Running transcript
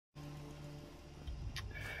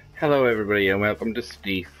Hello everybody and welcome to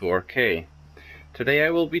Steve4K. Today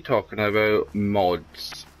I will be talking about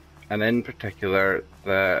mods, and in particular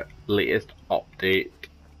the latest update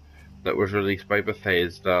that was released by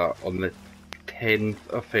Bethesda on the 10th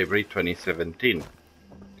of February 2017.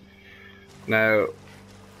 Now,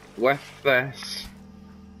 with this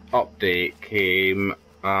update came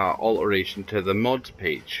an alteration to the mods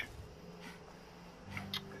page.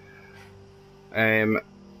 And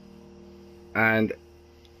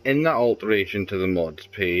in that alteration to the mods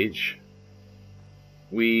page,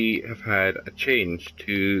 we have had a change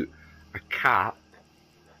to a cap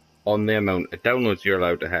on the amount of downloads you're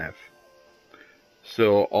allowed to have.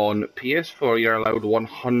 So on PS4 you're allowed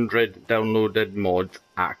 100 downloaded mods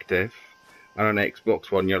active, and on Xbox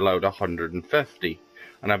One you're allowed 150,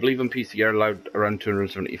 and I believe on PC you're allowed around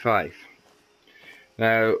 275.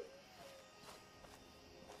 Now,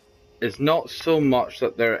 it's not so much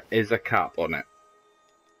that there is a cap on it,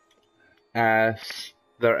 as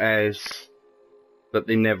there is that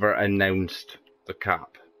they never announced the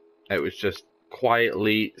cap. It was just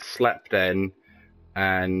quietly slept in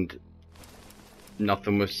and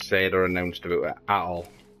nothing was said or announced about it at all.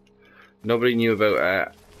 Nobody knew about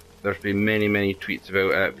it. There's been many tweets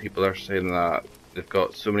about it. People are saying that they've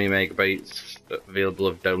got so many megabytes available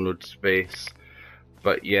of download space,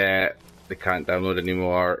 but yet they can't download any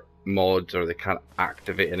more mods, or they can't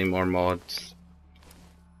activate any more mods.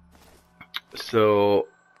 So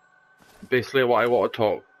basically what I want to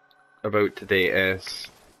talk about today is,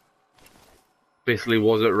 basically,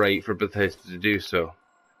 was it right for Bethesda to do so?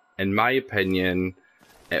 In my opinion,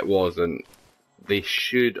 it wasn't. They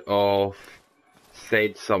should have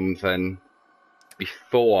said something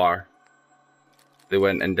before they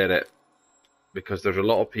went and did it, because there's a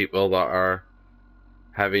lot of people that are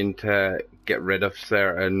having to get rid of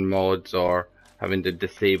certain mods or having to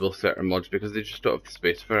disable certain mods because they just don't have the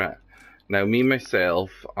space for it. Now, me myself,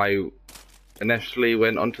 I initially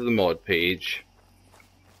went onto the mod page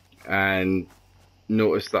and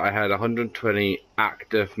noticed that I had 120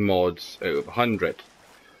 active mods out of 100.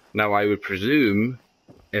 Now, I would presume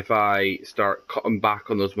if I start cutting back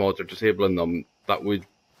on those mods or disabling them, that would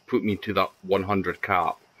put me to that 100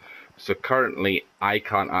 cap. So currently I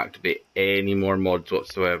can't activate any more mods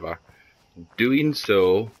whatsoever. Doing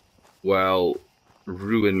so will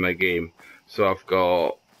ruin my game. So I've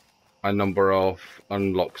got a number of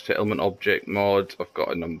unlocked settlement object mods, I've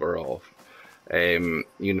got a number of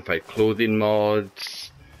unified clothing mods,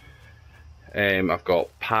 I've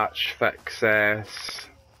got patch fixes,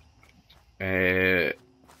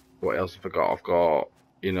 what else have I got? I've got,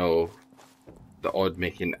 you know, the odd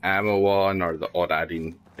making ammo one, or the odd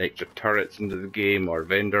adding extra turrets into the game, or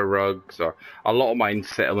vendor rugs, or a lot of mine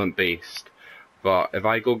settlement based. But if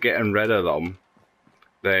I go getting rid of them,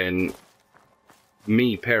 then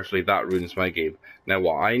me personally, that ruins my game. Now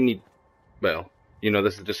what I need, well, you know,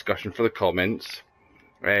 this is a discussion for the comments.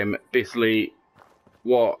 Basically,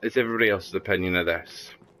 what is everybody else's opinion of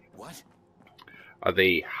this? What? Are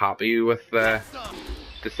they happy with the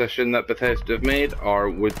decision that Bethesda have made,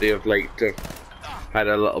 or would they have liked to have had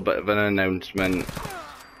a little bit of an announcement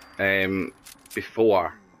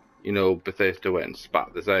before, you know, Bethesda went and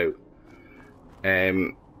spat this out?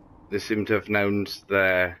 They seem to have announced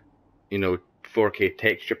the, you know, 4K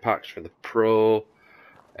texture packs for the Pro.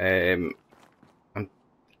 I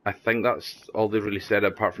think that's all they really said,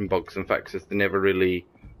 apart from bugs and fixes. They never really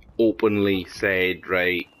openly said,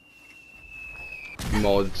 right,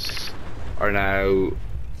 mods are now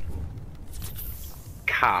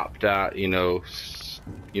capped at, you know,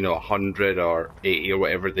 100 or 80 or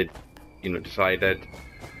whatever they, you know, decided.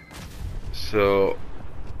 So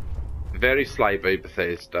very sly by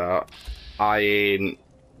Bethesda. I ain't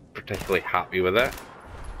particularly happy with it.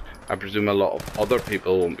 I presume a lot of other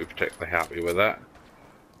people won't be particularly happy with it.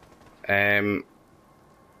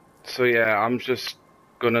 So yeah, I'm just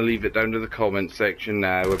gonna leave it down to the comment section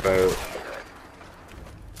now about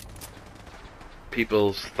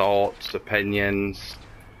people's thoughts, opinions,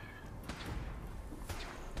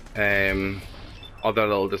 other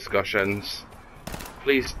little discussions.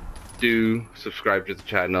 Please do subscribe to the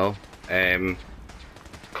channel,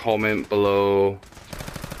 comment below.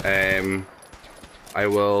 I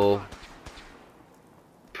will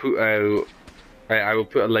put a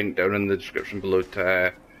link down in the description below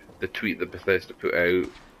to the tweet that Bethesda put out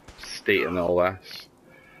stating all this.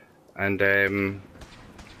 And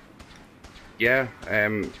yeah,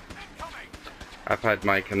 I've had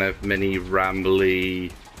my kind of mini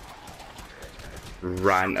rambly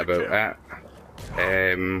rant about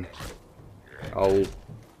it. I'll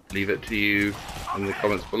leave it to you in the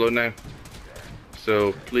comments below now.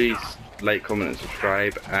 So please like, comment, and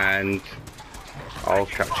subscribe, and I'll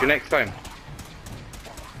catch you next time.